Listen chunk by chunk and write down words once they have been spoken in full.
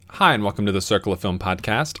Hi, and welcome to the Circle of Film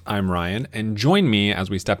podcast. I'm Ryan, and join me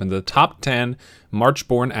as we step into the top 10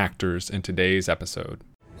 MarchBorn actors in today's episode.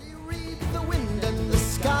 We read the wind and the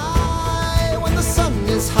sky when the sun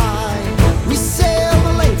is high. We sail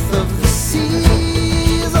the length of the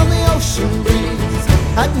seas on the ocean breeze.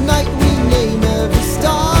 At night we name every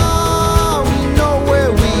star. We know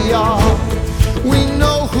where we are. We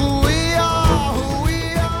know who we are.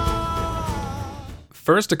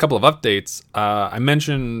 First, a couple of updates. I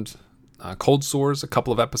mentioned cold sores a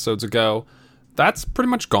couple of episodes ago. That's pretty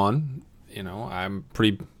much gone. You know, I'm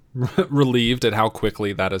pretty relieved at how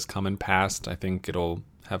quickly that has come and passed. I think it'll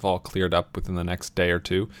have all cleared up within the next day or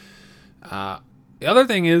two. The other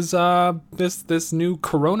thing is this new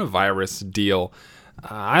coronavirus deal.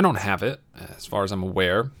 I don't have it, as far as I'm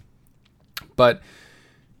aware, but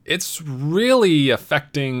it's really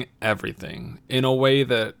affecting everything in a way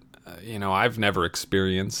that I've never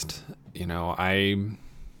experienced. I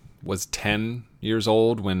was 10 years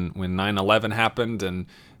old when 9/11 happened, and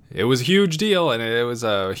it was a huge deal, and it was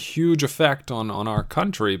a huge effect on our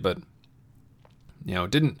country, but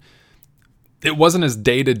it wasn't as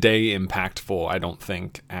day-to-day impactful, I don't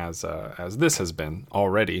think, as this has been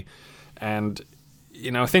already. And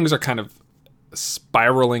things are kind of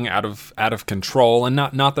spiraling out of control, and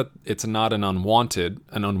not that it's not an unwarranted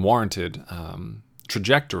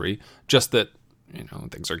trajectory, just that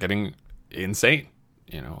things are getting insane.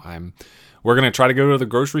 We're gonna try to go to the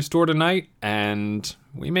grocery store tonight, and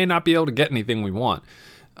we may not be able to get anything we want.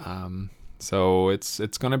 So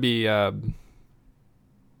it's gonna be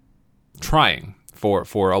trying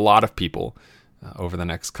for a lot of people over the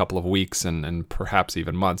next couple of weeks and perhaps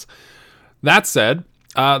even months. That said,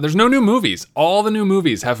 there's no new movies. All the new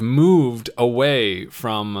movies have moved away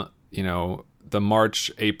from the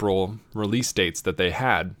March-April release dates that they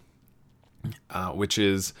had, which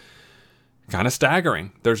is kind of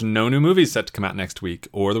staggering. There's no new movies set to come out next week,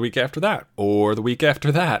 or the week after that, or the week after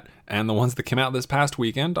that. And the ones that came out this past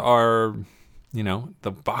weekend are,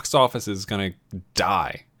 the box office is going to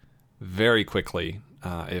die very quickly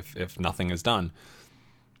if nothing is done.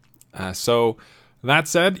 So that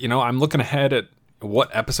said, I'm looking ahead at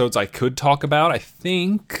what episodes I could talk about. I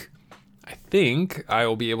think I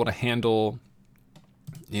will be able to handle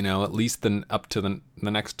at least up to the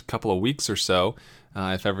next couple of weeks or so,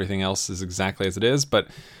 if everything else is exactly as it is. But,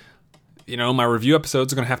 my review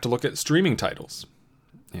episodes are going to have to look at streaming titles.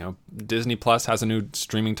 Disney Plus has a new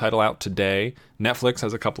streaming title out today. Netflix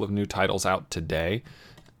has a couple of new titles out today.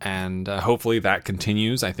 And hopefully that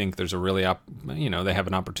continues. I think there's a really, they have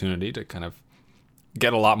an opportunity to kind of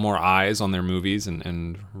get a lot more eyes on their movies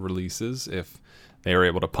and releases if they are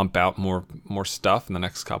able to pump out more stuff in the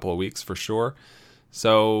next couple of weeks for sure.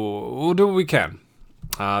 So we'll do what we can.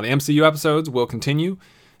 The MCU episodes will continue,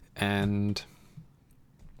 and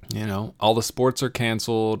all the sports are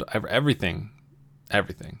canceled. Everything.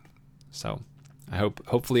 So I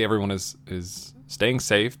hopefully everyone is staying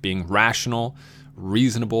safe, being rational,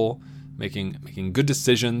 reasonable, making good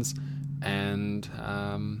decisions, and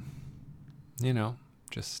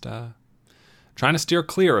just trying to steer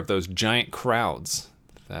clear of those giant crowds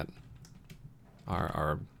that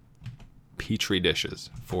are petri dishes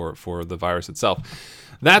for the virus itself.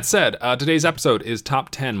 That said, today's episode is Top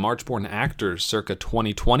 10 MarchBorn Actors circa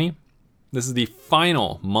 2020. This is the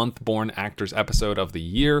final month-born actors episode of the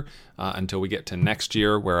year until we get to next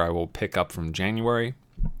year, where I will pick up from January.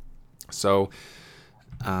 So,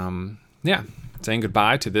 saying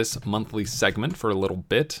goodbye to this monthly segment for a little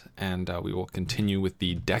bit, and we will continue with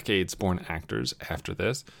the decades-born actors after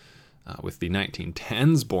this, with the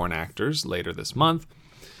 1910s-born actors later this month.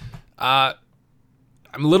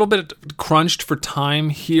 I'm a little bit crunched for time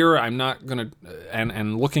here. I'm not going to...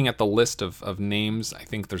 And looking at the list of names, I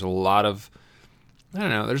think there's a lot of...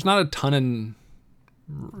 there's not a ton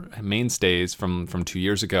of mainstays from 2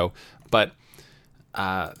 years ago, but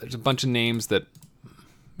there's a bunch of names that,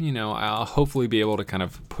 I'll hopefully be able to kind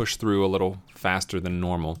of push through a little faster than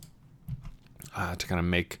normal to kind of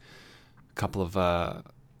make a couple of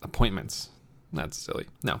appointments. That's silly.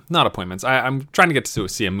 No, not appointments. I'm trying to get to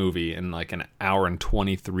see a movie in like an hour and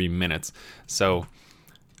 23 minutes. So,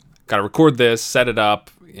 got to record this, set it up,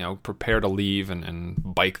 prepare to leave and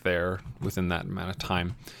bike there within that amount of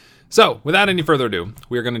time. So, without any further ado,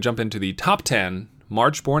 we're going to jump into the top 10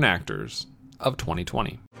 MarchBorn actors of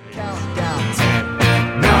 2020. Countdown 10,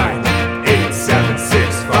 9, 8, 7,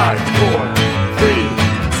 6, 5, 4, 3,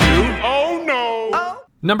 2, oh no!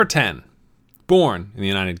 Number 10. Born in the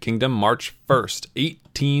United Kingdom, March 1st,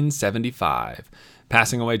 1875.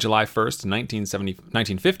 Passing away July 1st,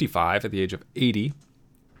 1955, at the age of 80.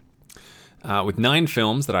 With 9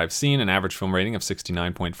 films that I've seen, an average film rating of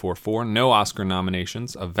 69.44, no Oscar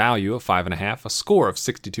nominations, a value of 5.5, a score of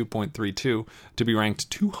 62.32, to be ranked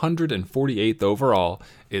 248th overall,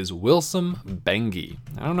 is Wilson Bengi.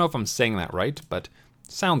 I don't know if I'm saying that right, but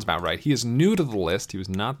sounds about right. He is new to the list. He was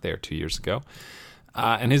not there 2 years ago.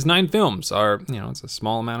 And his 9 films are, it's a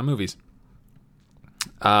small amount of movies.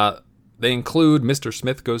 They include Mr.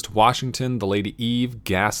 Smith Goes to Washington, The Lady Eve,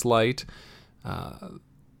 Gaslight,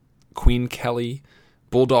 Queen Kelly,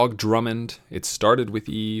 Bulldog Drummond, It Started with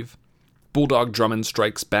Eve, Bulldog Drummond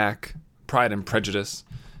Strikes Back, Pride and Prejudice.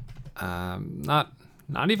 Not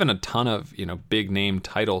even a ton of big name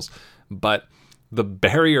titles, but the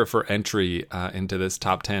barrier for entry into this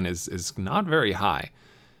top 10 is not very high.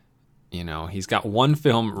 He's got 1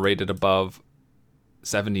 film rated above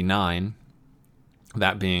 79,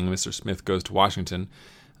 that being Mr. Smith Goes to Washington.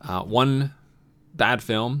 1 bad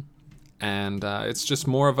film. And it's just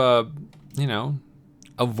more of a,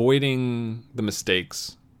 avoiding the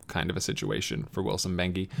mistakes kind of a situation for Wilson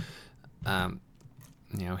Bengi.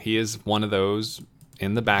 He is one of those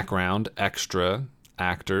in the background extra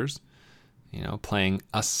actors, playing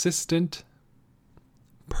assistant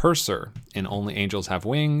purser in Only Angels Have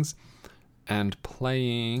Wings, and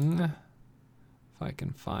playing, if I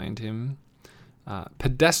can find him,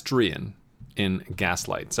 pedestrian in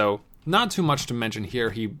Gaslight. So not too much to mention here.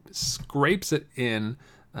 He scrapes it in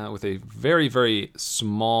with a very, very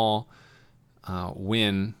small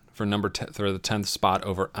win for for the 10th spot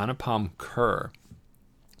over Anupam Kher,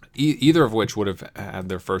 either of which would have had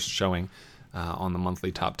their first showing on the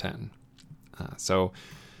monthly top 10. So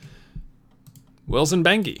Wilson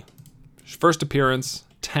Bengi, first appearance,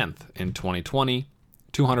 10th in 2020,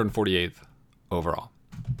 248th overall.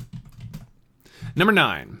 Number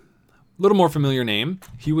 9. Little more familiar name.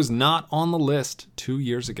 He was not on the list 2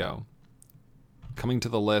 years ago. Coming to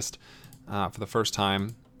the list for the first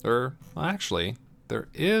time. There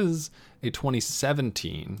is a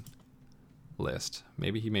 2017 list.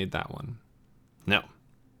 Maybe he made that one. No.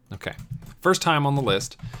 Okay. First time on the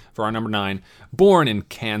list for our number 9. Born in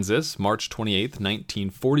Kansas, March 28th,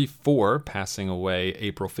 1944, passing away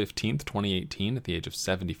April 15th, 2018, at the age of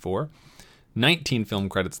 74. 19 film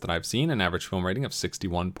credits that I've seen, an average film rating of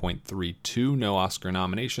 61.32, no Oscar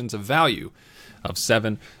nominations, a value of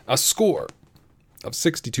 7, a score of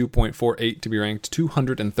 62.48, to be ranked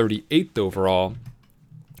 238th overall,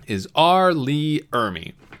 is R. Lee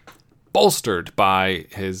Ermey, bolstered by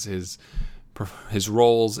his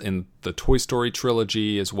roles in the Toy Story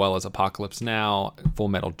trilogy, as well as Apocalypse Now, Full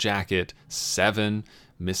Metal Jacket, Seven,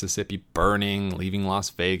 Mississippi Burning, Leaving Las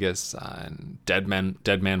Vegas, and Dead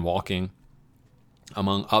Man Walking,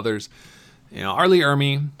 among others. R. Lee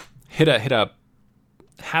Ermey had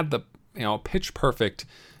the pitch perfect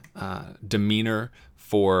demeanor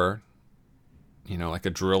for like a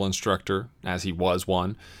drill instructor, as he was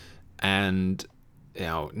one, and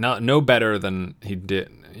no better than he did.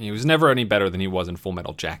 He was never any better than he was in Full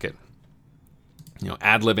Metal Jacket.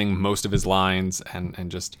 Ad-libbing most of his lines and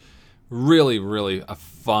just really, really a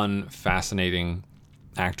fun, fascinating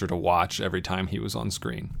actor to watch every time he was on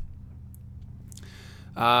screen.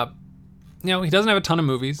 He doesn't have a ton of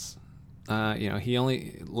movies. He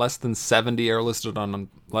only less than 70 are listed on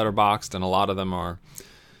Letterboxd, and a lot of them are,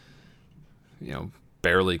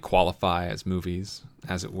 barely qualify as movies,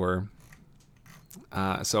 as it were.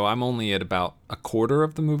 So I'm only at about a quarter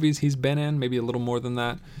of the movies he's been in, maybe a little more than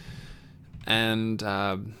that. And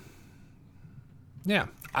I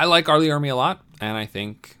like R. Lee Ermey a lot, and I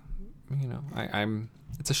think,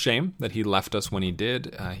 it's a shame that he left us when he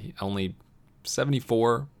did. He only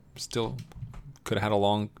 74, still could have had a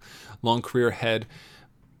long career ahead,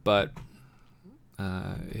 but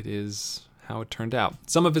it is how it turned out.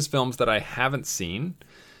 Some of his films that I haven't seen: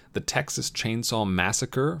 The Texas Chainsaw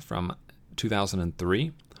Massacre from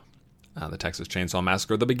 2003, The Texas Chainsaw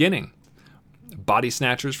Massacre: The Beginning, Body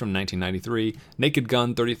Snatchers from 1993, Naked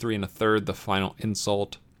Gun 33 1/3, The Final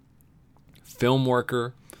Insult, Film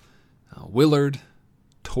Worker, Willard,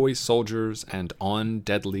 Toy Soldiers, and On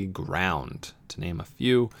Deadly Ground, to name a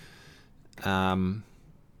few.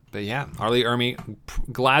 But yeah, R. Lee Ermey,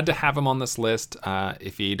 glad to have him on this list.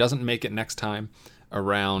 If he doesn't make it next time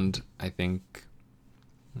around, I think,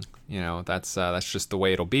 that's just the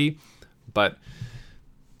way it'll be. But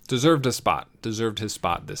deserved his spot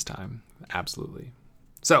this time. Absolutely.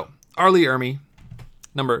 So, R. Lee Ermey,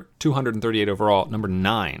 number 238 overall, number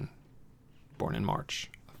 9, born in March.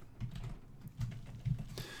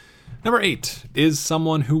 Number 8 is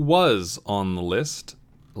someone who was on the list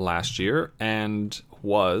last year and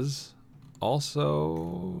was not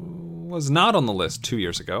on the list 2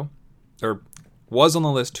 years ago, or Was on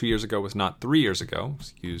the list 2 years ago, was not 3 years ago,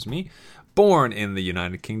 excuse me. Born in the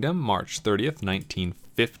United Kingdom, March 30th,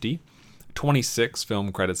 1950. 26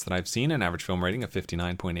 film credits that I've seen, an average film rating of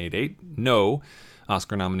 59.88. No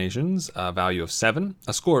Oscar nominations, a value of 7.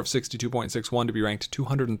 A score of 62.61 to be ranked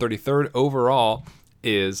 233rd overall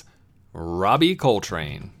is Robbie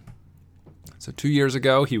Coltrane. So 2 years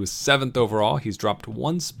ago, he was 7th overall. He's dropped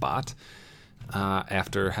 1 spot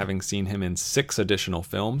after having seen him in 6 additional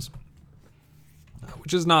films,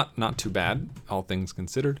 which is not too bad, all things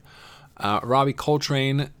considered. Robbie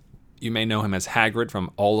Coltrane, you may know him as Hagrid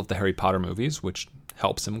from all of the Harry Potter movies, which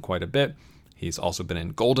helps him quite a bit. He's also been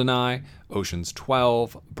in GoldenEye, Ocean's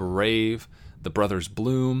 12, Brave, The Brothers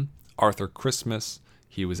Bloom, Arthur Christmas.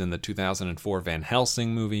 He was in the 2004 Van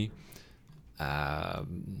Helsing movie. The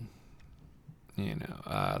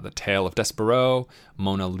Tale of Despereaux.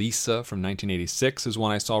 Mona Lisa from 1986 is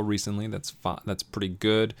one I saw recently. That's pretty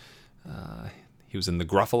good. He was in The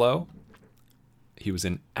Gruffalo. He was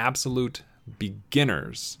in Absolute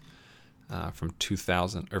Beginners from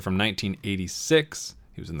 1986.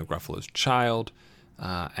 He was in The Gruffalo's Child,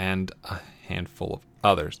 and a handful of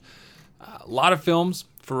others. A lot of films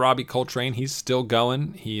for Robbie Coltrane. He's still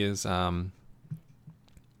going. He is,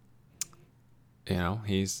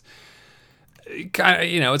 he's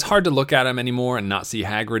kind of, it's hard to look at him anymore and not see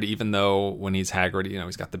Hagrid, even though when he's Hagrid,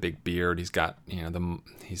 he's got the big beard. He's got,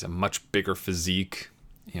 he's a much bigger physique,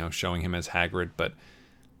 showing him as Hagrid. But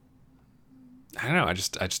I don't know. I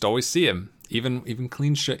just always see him. Even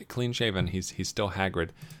clean shaven, he's still Hagrid.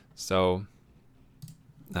 So,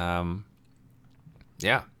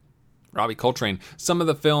 yeah, Robbie Coltrane. Some of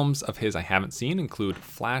the films of his I haven't seen include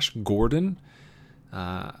Flash Gordon,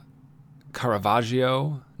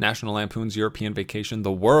 Caravaggio, National Lampoon's European Vacation,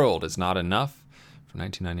 The World Is Not Enough from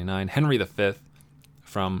 1999, Henry V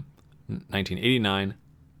from 1989,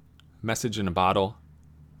 Message in a Bottle,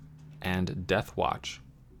 and Death Watch.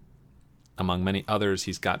 Among many others,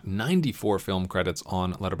 he's got 94 film credits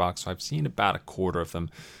on Letterboxd, so I've seen about a quarter of them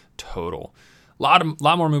total. Lot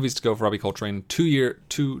more movies to go for Robbie Coltrane. 3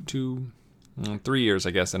 years,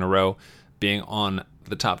 I guess, in a row, being on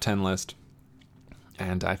the top 10 list,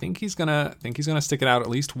 and I think he's gonna stick it out at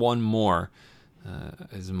least one more,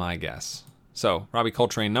 is my guess. So Robbie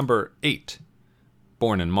Coltrane, number 8,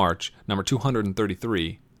 born in March, number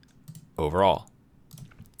 233 overall.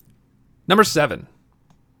 Number 7.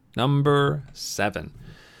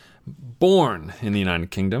 Born in the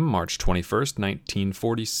United Kingdom, March 21st,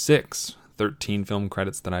 1946. 13 film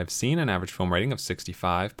credits that I've seen, an average film rating of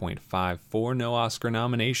 65.54, no Oscar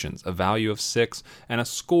nominations, a value of 6, and a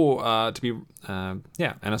score of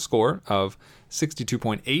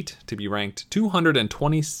 62.8 to be ranked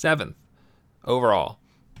 227th overall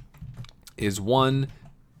is one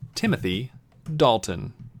Timothy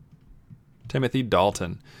Dalton.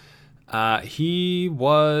 He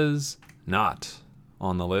was not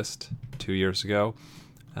on the list 2 years ago,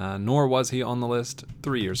 nor was he on the list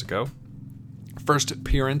 3 years ago. First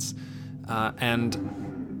appearance,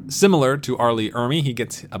 and similar to R. Lee Ermey, he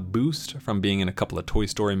gets a boost from being in a couple of Toy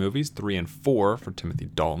Story movies, 3 and 4 for Timothy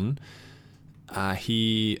Dalton.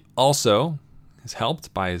 He also is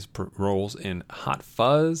helped by his roles in Hot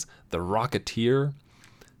Fuzz, The Rocketeer,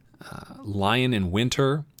 Lion in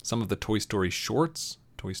Winter, some of the Toy Story shorts,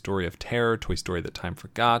 Toy Story of Terror, Toy Story That Time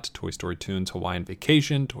Forgot, Toy Story Toons Hawaiian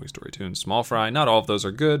Vacation, Toy Story Toons Small Fry. Not all of those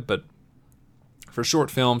are good, but for short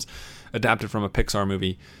films adapted from a Pixar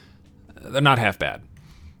movie, they're not half bad.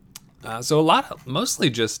 So mostly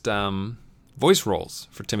just voice roles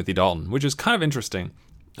for Timothy Dalton, which is kind of interesting.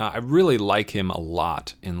 I really like him a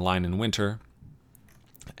lot in Lion in Winter,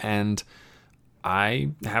 and I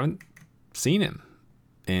haven't seen him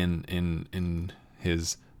in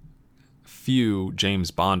his few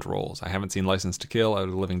James Bond roles. I haven't seen License to Kill, Out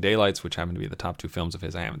of the Living Daylights, which happen to be the top 2 films of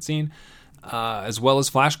his I haven't seen, as well as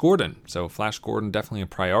Flash Gordon. So Flash Gordon definitely a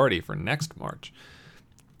priority for next March.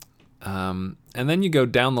 And then you go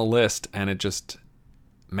down the list, and it just,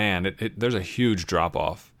 man, there's a huge drop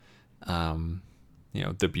off. The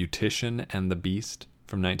Beautician and the Beast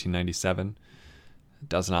from 1997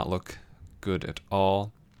 does not look good at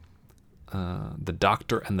all. The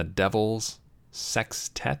Doctor and the Devils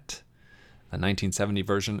Sextet, a 1970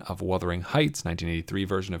 version of Wuthering Heights, 1983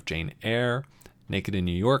 version of Jane Eyre, Naked in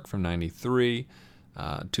New York from 93,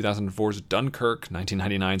 2004's Dunkirk,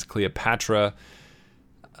 1999's Cleopatra.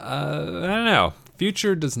 I don't know.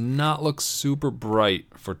 Future does not look super bright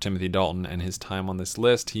for Timothy Dalton and his time on this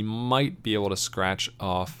list. He might be able to scratch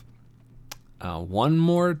off one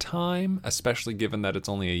more time, especially given that it's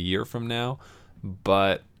only a year from now.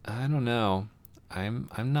 But I don't know.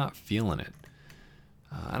 I'm not feeling it.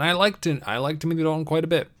 And I like Timothy Dalton quite a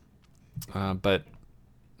bit. But,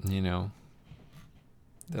 it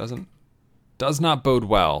does not bode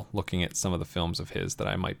well looking at some of the films of his that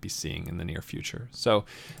I might be seeing in the near future. So,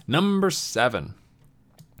 number 7,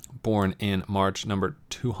 born in March, number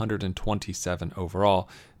 227 overall,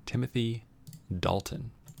 Timothy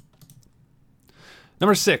Dalton.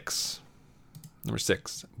 Number 6,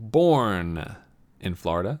 born in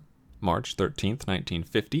Florida, March 13th,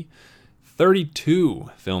 1950. 32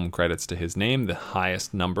 film credits to his name, the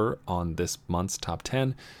highest number on this month's top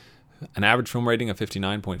 10. An average film rating of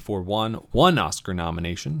 59.41, 1 Oscar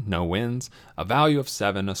nomination, no wins, a value of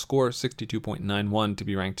 7, a score of 62.91, to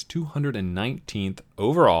be ranked 219th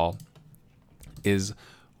overall, is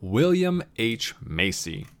William H.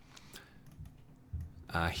 Macy.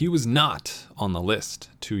 He was not on the list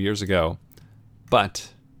 2 years ago,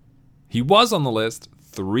 but he was on the list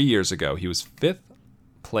 3 years ago. He was 5th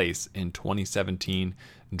place in 2017,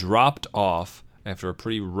 dropped off after a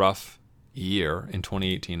pretty rough year in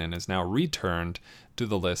 2018, and is now returned to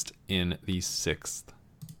the list in the 6th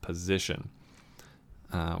position,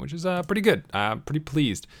 which is pretty good. Pretty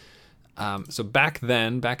pleased. So back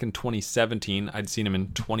in 2017, I'd seen him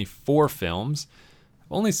in 24 films.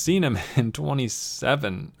 I've only seen him in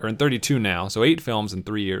 27 or in 32 now, so 8 films in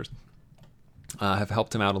 3 years. Have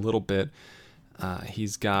helped him out a little bit.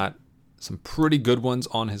 He's got some pretty good ones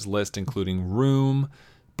on his list, including Room,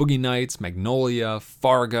 Boogie Nights, Magnolia,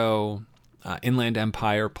 Fargo, Inland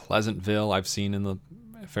Empire, Pleasantville, I've seen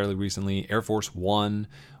fairly recently, Air Force One,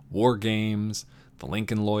 War Games, The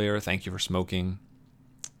Lincoln Lawyer, Thank You for Smoking,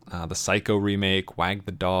 the Psycho remake, Wag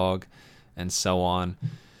the Dog, and so on.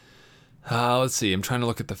 Let's see, I'm trying to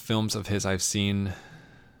look at the films of his I've seen,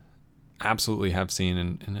 absolutely have seen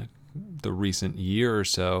in the recent year or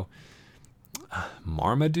so.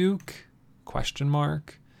 Marmaduke? ?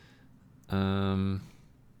 Doesn't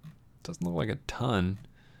look like a ton.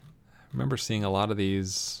 I remember seeing a lot of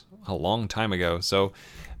these a long time ago, so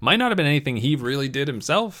might not have been anything he really did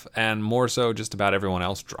himself, and more so just about everyone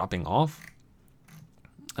else dropping off.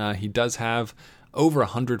 He does have over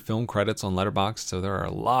 100 film credits on Letterboxd, so there are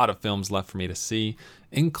a lot of films left for me to see,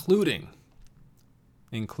 including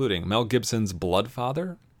Mel Gibson's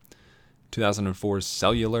Bloodfather, 2004's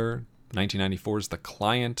Cellular, 1994's The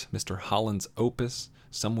Client, Mr. Holland's Opus,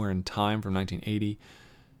 Somewhere in Time from 1980,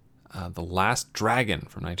 The Last Dragon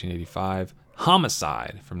from 1985,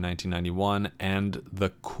 Homicide from 1991, and The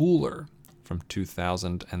Cooler from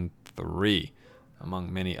 2003,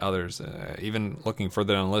 among many others. Even looking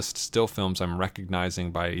further down the list, still films I'm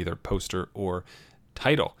recognizing by either poster or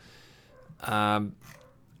title. I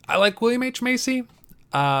like William H. Macy.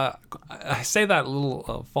 I say that a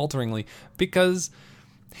little falteringly because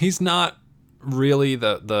he's not really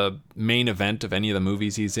the main event of any of the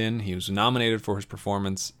movies he's in. He was nominated for his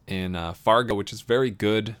performance in Fargo, which is very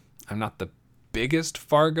good. I'm not the biggest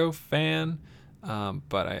Fargo fan,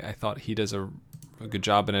 but I thought he does a good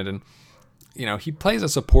job in it. And, he plays a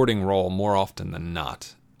supporting role more often than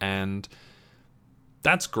not. And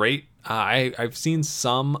that's great. I've seen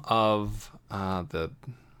some of the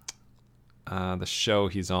show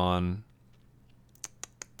he's on.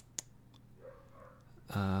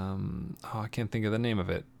 I can't think of the name of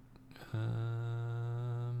it.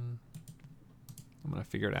 I'm going to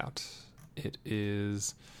figure it out. It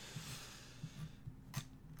is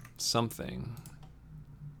something.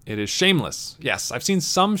 It is Shameless. Yes, I've seen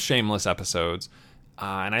some Shameless episodes,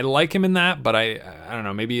 and I like him in that, but I don't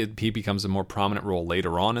know, maybe he becomes a more prominent role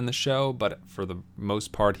later on in the show, but for the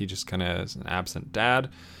most part, he just kind of is an absent dad,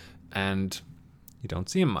 and you don't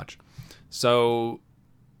see him much. So,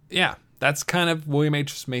 yeah. That's kind of William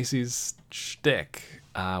H. Macy's shtick,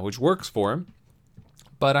 which works for him.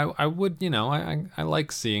 But I would, I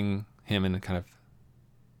like seeing him in kind of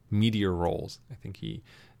meatier roles. I think he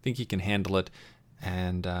can handle it,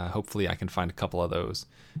 and hopefully I can find a couple of those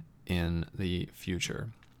in the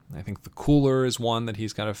future. I think The Cooler is one that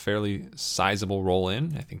he's got a fairly sizable role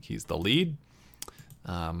in. I think he's the lead.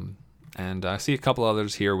 And I see a couple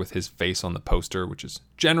others here with his face on the poster, which is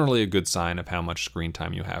generally a good sign of how much screen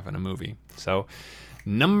time you have in a movie. So,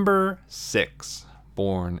 number 6,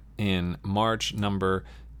 born in March, number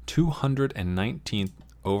 219th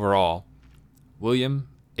overall, William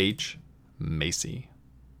H. Macy.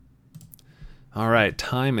 All right,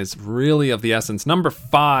 time is really of the essence. Number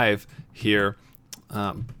 5 here,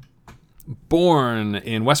 born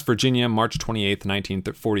in West Virginia, March 28th,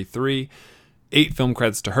 1943. 8 film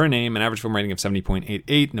credits to her name, an average film rating of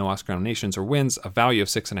 70.88, no Oscar nominations or wins, a value of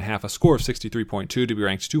 6.5, a score of 63.2, to be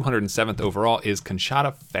ranked 207th overall, is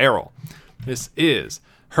Conchata Ferrell. This is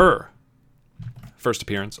her first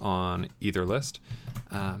appearance on either list.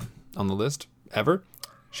 on the list ever.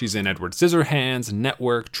 She's in Edward Scissorhands,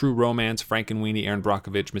 Network, True Romance, Frankenweenie, Aaron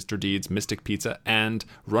Brockovich, Mr. Deeds, Mystic Pizza, and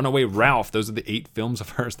Runaway Ralph. Those are the 8 films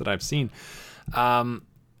of hers that I've seen.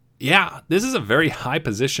 This is a very high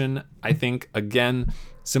position. I think, again,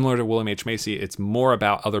 similar to William H. Macy, it's more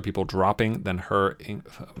about other people dropping than her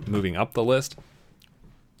moving up the list.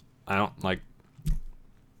 I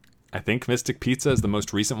think Mystic Pizza is the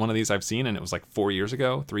most recent one of these I've seen, and it was like 3 years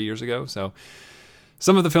ago. So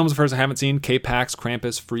some of the films of hers I haven't seen: K-Pax,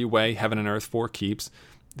 Krampus, Freeway, Heaven and Earth, Four Keeps,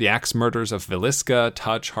 The Axe Murders of Villisca,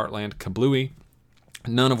 Touch, Heartland, Kablooey,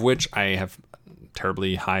 none of which I have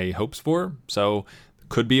terribly high hopes for. So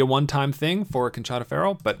could be a one-time thing for Conchata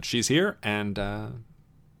Ferrell, but she's here, and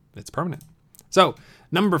it's permanent. So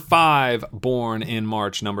number 5, born in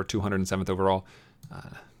March, number 207th overall.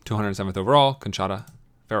 207th overall, Conchata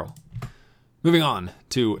Ferrell. Moving on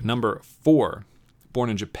to number 4. Born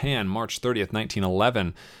in Japan, March 30th,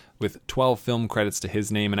 1911, with 12 film credits to his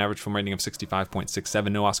name, an average film rating of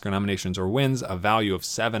 65.67, no Oscar nominations or wins, a value of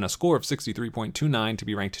 7, a score of 63.29, to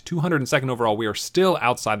be ranked 202nd overall. We are still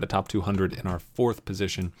outside the top 200 in our 4th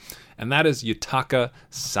position, and that is Yutaka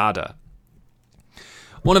Sada.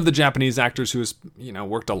 One of the Japanese actors who has,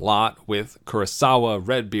 worked a lot with Kurosawa,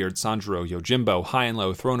 Redbeard, Sanjuro, Yojimbo, High and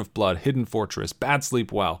Low, Throne of Blood, Hidden Fortress, Bad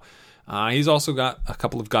Sleep Well. He's also got a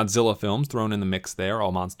couple of Godzilla films thrown in the mix there: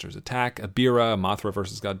 All Monsters Attack, Abira, Mothra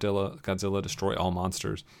vs. Godzilla, Destroy All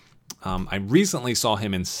Monsters. I recently saw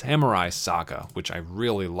him in Samurai Saga, which I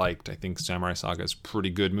really liked. I think Samurai Saga is a pretty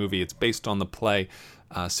good movie. It's based on the play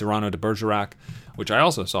Cyrano de Bergerac, which I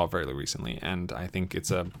also saw fairly recently, and I think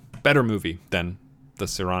it's a better movie than the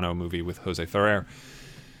Cyrano movie with Jose Ferrer.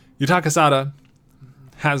 Yutaka Sada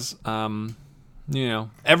has...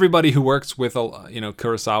 everybody who works with,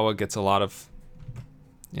 Kurosawa gets a lot of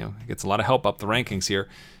help up the rankings here.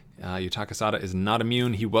 Yutaka Sada is not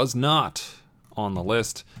immune. He was not on the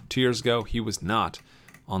list 2 years ago. He was not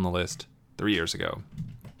on the list 3 years ago.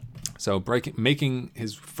 So making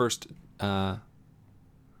his first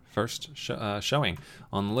showing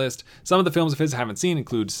on the list. Some of the films of his I haven't seen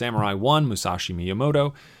include Samurai 1, Musashi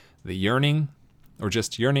Miyamoto, The Yearning, or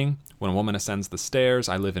just Yearning, When a Woman Ascends the Stairs,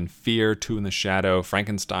 I Live in Fear, Two in the Shadow,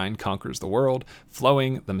 Frankenstein Conquers the World,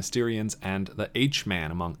 Flowing, The Mysterians, and The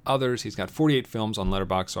H-Man, among others. He's got 48 films on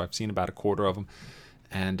Letterboxd, so I've seen about a quarter of them.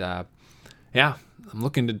 And I'm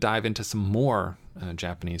looking to dive into some more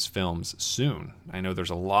Japanese films soon. I know there's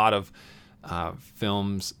a lot of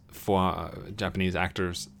films for Japanese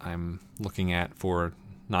actors I'm looking at for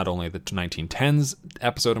not only the 1910s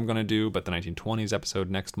episode I'm going to do, but the 1920s episode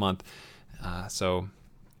next month. So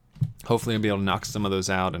hopefully I'll be able to knock some of those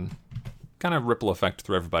out and kind of ripple effect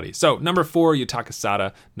through everybody. So number 4, Yutaka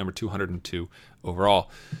Sada, number 202 overall.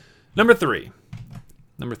 Number 3.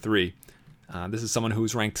 This is someone who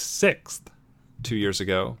was ranked 6th 2 years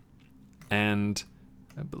ago, and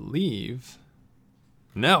I believe...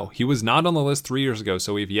 No, he was not on the list 3 years ago,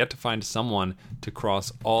 so we've yet to find someone to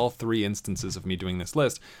cross all 3 instances of me doing this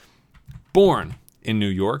list. Born in New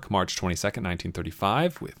York, March 22nd,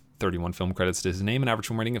 1935, with 31 film credits to his name, an average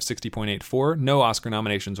film rating of 60.84, no Oscar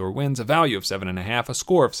nominations or wins, a value of 7.5, a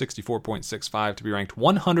score of 64.65, to be ranked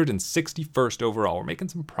 161st overall. We're making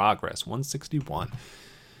some progress, 161.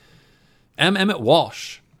 M. Emmett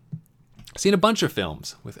Walsh. Seen a bunch of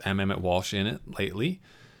films with M. Emmett Walsh in it lately,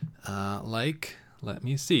 let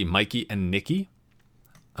me see, Mikey and Nicky,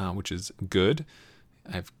 which is good.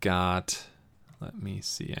 I've got, let me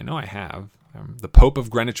see, I know I have The Pope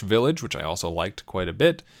of Greenwich Village, which I also liked quite a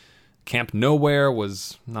bit. Camp Nowhere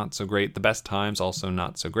was not so great. The Best Times, also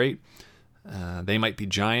not so great. They Might Be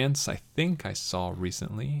Giants, I think I saw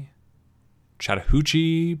recently.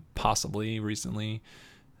 Chattahoochee, possibly recently.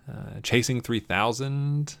 Chasing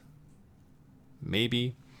 3000,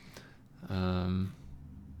 maybe.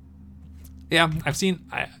 I've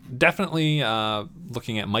seen, definitely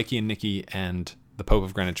looking at Mikey and Nicky and The Pope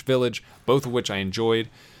of Greenwich Village, both of which I enjoyed,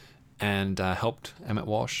 and helped Emmett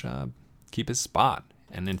Walsh keep his spot.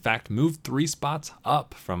 And in fact, moved 3 spots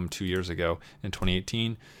up from 2 years ago in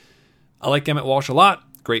 2018. I like Emmett Walsh a lot.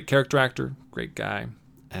 Great character actor, great guy,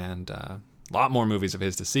 and a lot more movies of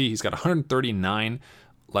his to see. He's got 139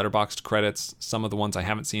 Letterboxd credits. Some of the ones I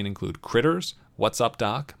haven't seen include Critters, What's Up,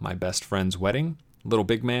 Doc, My Best Friend's Wedding, Little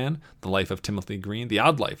Big Man, The Life of Timothy Green, The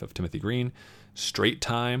Odd Life of Timothy Green, Straight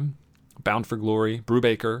Time, Bound for Glory,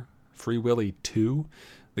 Brubaker, Free Willy 2,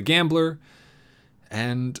 The Gambler,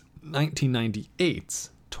 and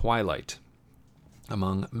 1998's Twilight,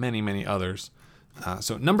 among many, many others.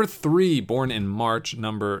 So number 3, born in March,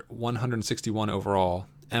 number 161 overall,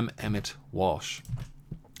 M. Emmett Walsh.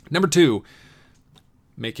 Number 2,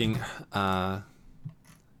 making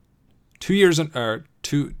 2 years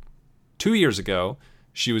ago,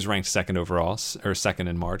 she was ranked second overall, or second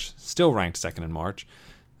in March. Still ranked second in March.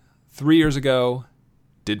 3 years ago,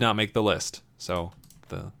 did not make the list. So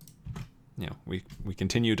we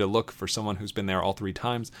continue to look for someone who's been there all 3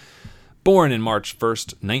 times. Born in March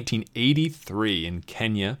 1st, 1983 in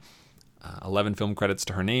Kenya. 11 film credits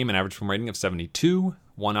to her name, an average film rating of 72,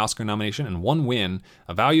 1 Oscar nomination, and 1 win,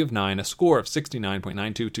 a value of 9, a score of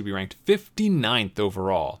 69.92 to be ranked 59th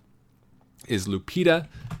overall, is Lupita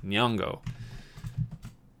Nyong'o.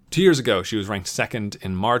 2 years ago, she was ranked second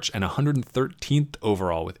in March and 113th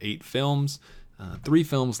overall with 8 films. 3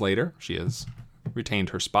 films later, she has retained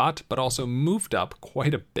her spot, but also moved up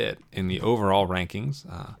quite a bit in the overall rankings,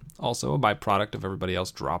 also a byproduct of everybody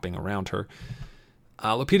else dropping around her.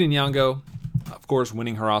 Lupita Nyong'o, of course,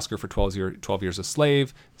 winning her Oscar for 12 Years a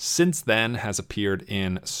Slave, since then has appeared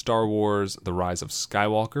in Star Wars The Rise of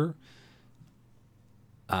Skywalker,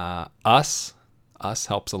 Us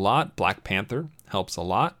helps a lot, Black Panther helps a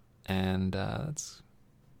lot, and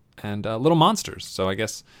Little Monsters. So I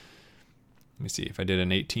guess, let me see, if I did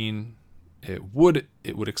an 18, it would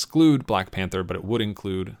exclude Black Panther, but it would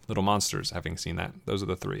include Little Monsters, having seen that. Those are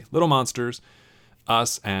the 3. Little Monsters,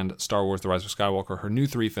 Us, and Star Wars The Rise of Skywalker, her new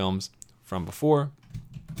 3 films from before.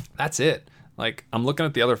 That's it. Like, I'm looking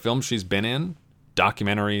at the other films she's been in,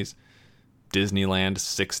 documentaries, Disneyland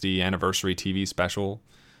 60 anniversary TV special,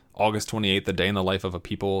 August 28th, A Day in the Life of a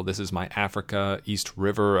People, This Is My Africa, East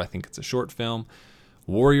River, I think it's a short film,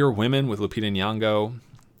 Warrior Women with Lupita Nyong'o.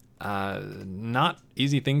 Not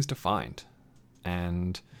easy things to find.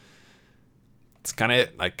 And it's kind of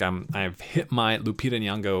it. Like, I've hit my Lupita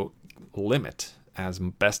Nyong'o limit as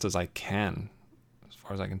best as I can, as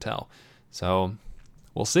far as I can tell. So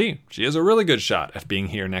we'll see. She has a really good shot at being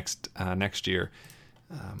here next year.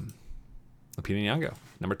 Lupita Nyong'o,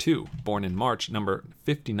 number 2, born in March, number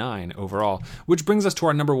 59 overall, which brings us to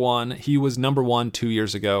our number 1. He was number 1 2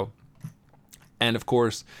 years ago. And of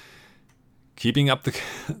course, keeping up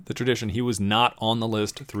the tradition, he was not on the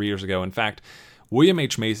list 3 years ago. In fact, William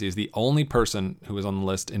H. Macy is the only person who was on the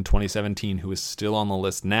list in 2017 who is still on the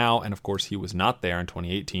list now, and of course he was not there in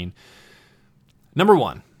 2018. Number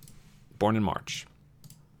 1, born in March.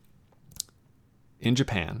 In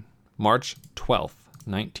Japan, March 12th,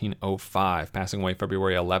 1905, passing away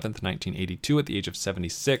February 11th, 1982 at the age of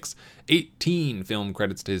 76. 18 film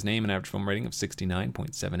credits to his name, an average film rating of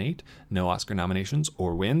 69.78, no Oscar nominations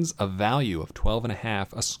or wins, a value of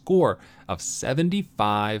 12.5, a score of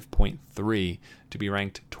 75.3 to be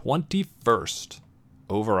ranked 21st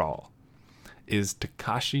overall, is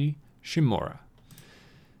Takashi Shimura.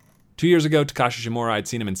 2 years ago, Takashi Shimura, I'd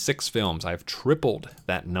seen him in 6 films. I've tripled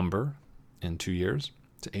that number in 2 years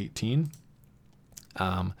to 18.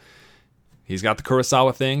 He's got the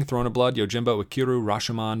Kurosawa Thing, Throne of Blood, Yojimbo, Ikiru,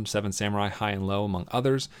 Rashomon, Seven Samurai, High and Low, among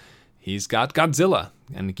others. He's got Godzilla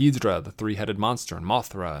and Ghidorah, the 3-headed monster, and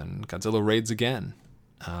Mothra, and Godzilla Raids Again.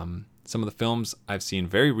 Some of the films I've seen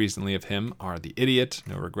very recently of him are The Idiot,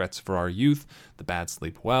 No Regrets for Our Youth, The Bad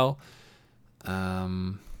Sleep Well. That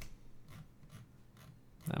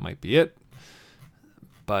might be it.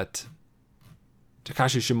 But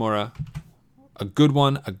Takashi Shimura, a good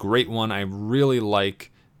one, a great one. I really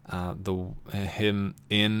like him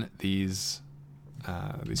in these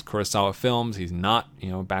Kurosawa films. He's not,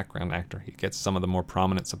 a background actor. He gets some of the more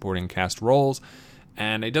prominent supporting cast roles,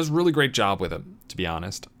 and he does a really great job with them, to be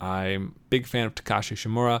honest. I'm a big fan of Takashi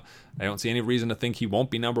Shimura. I don't see any reason to think he won't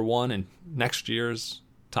be number 1 in next year's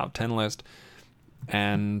top 10 list.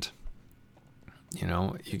 And, you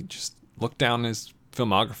just look down his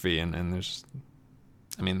filmography, and there's,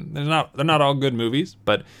 they're not all good movies,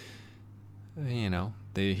 but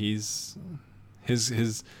his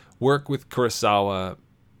work with Kurosawa,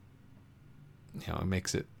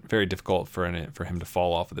 makes it very difficult for him to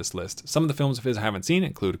fall off of this list. Some of the films of his I haven't seen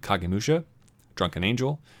include Kagemusha, Drunken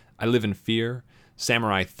Angel, I Live in Fear,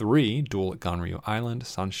 Samurai 3, Duel at Ganryu Island,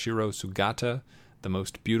 Sanshiro Sugata, The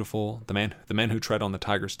Most Beautiful, The Men Who Tread on the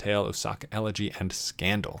Tiger's Tail, Osaka Elegy, and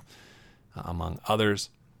Scandal, among others,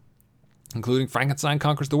 including Frankenstein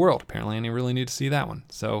Conquers the World. Apparently, I really need to see that one.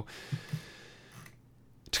 So,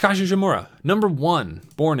 Takashi Shimura, number 1,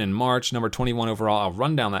 born in March, number 21 overall. I'll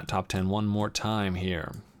run down that top 10 one more time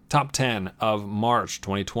here. Top 10 of March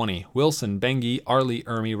 2020. Wilson Bengi, Arlie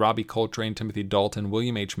Ermy, Robbie Coltrane, Timothy Dalton,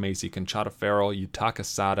 William H. Macy, Conchata Farrell, Yutaka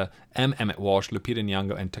Sada, M. Emmett Walsh, Lupita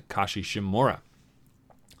Nyong'o, and Takashi Shimura.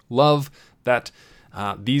 Love that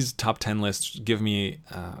these top 10 lists give me...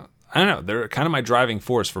 I don't know, they're kind of my driving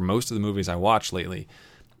force for most of the movies I watch lately.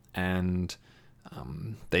 And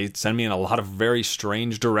they send me in a lot of very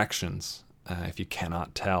strange directions, if you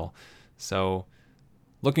cannot tell. So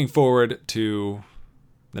looking forward to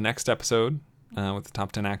the next episode with the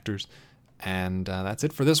top 10 actors. And that's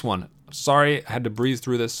it for this one. Sorry I had to breeze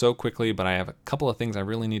through this so quickly, but I have a couple of things I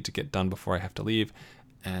really need to get done before I have to leave.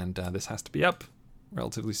 And this has to be up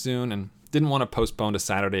relatively soon. And didn't want to postpone to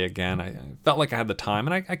Saturday again. I felt like I had the time,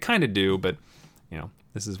 and I kind of do, but,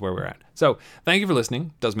 this is where we're at. So, thank you for listening.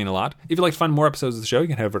 It does mean a lot. If you'd like to find more episodes of the show, you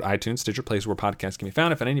can head over to iTunes, Stitcher, places where podcasts can be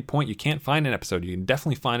found. If at any point you can't find an episode, you can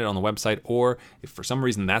definitely find it on the website, or if for some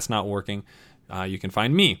reason that's not working, you can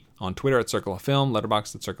find me on Twitter at Circle of Film,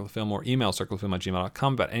 Letterboxd at Circle of Film, or email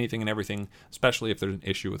circleoffilm@gmail.com about anything and everything, especially if there's an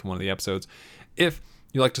issue with one of the episodes. If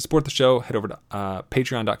you'd like to support the show, head over to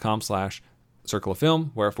patreon.com/Circle of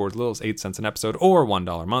Film, where for as little as 8 cents an episode or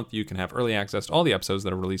 $1 a month, you can have early access to all the episodes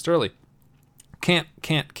that are released early. Can't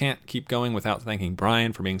keep going without thanking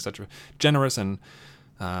Brian for being such a generous and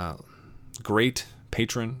great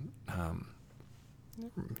patron.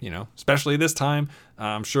 Especially this time.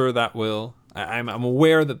 I'm sure that will. I'm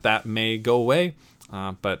aware that may go away,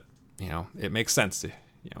 but it makes sense.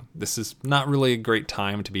 This is not really a great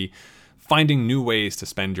time to be finding new ways to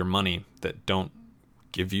spend your money that don't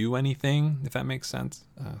give you anything, if that makes sense.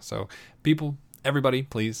 So, everybody,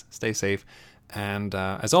 please stay safe, and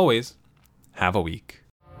as always, have a week.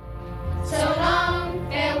 So long,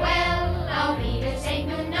 farewell, I'll be to say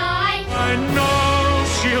goodnight. I know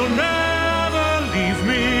she'll never leave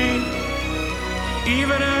me,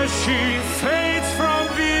 even as she fades from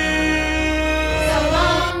view. So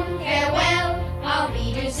long, farewell, I'll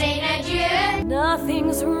be to say adieu.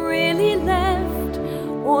 Nothing's really left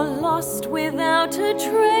or lost without a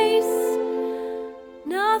trace.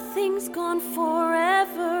 Nothing's gone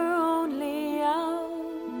forever, only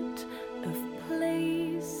out of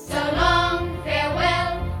place. So long,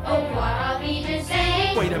 farewell, au revoir, I'll be to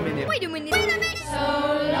say. Wait a minute.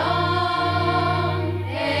 So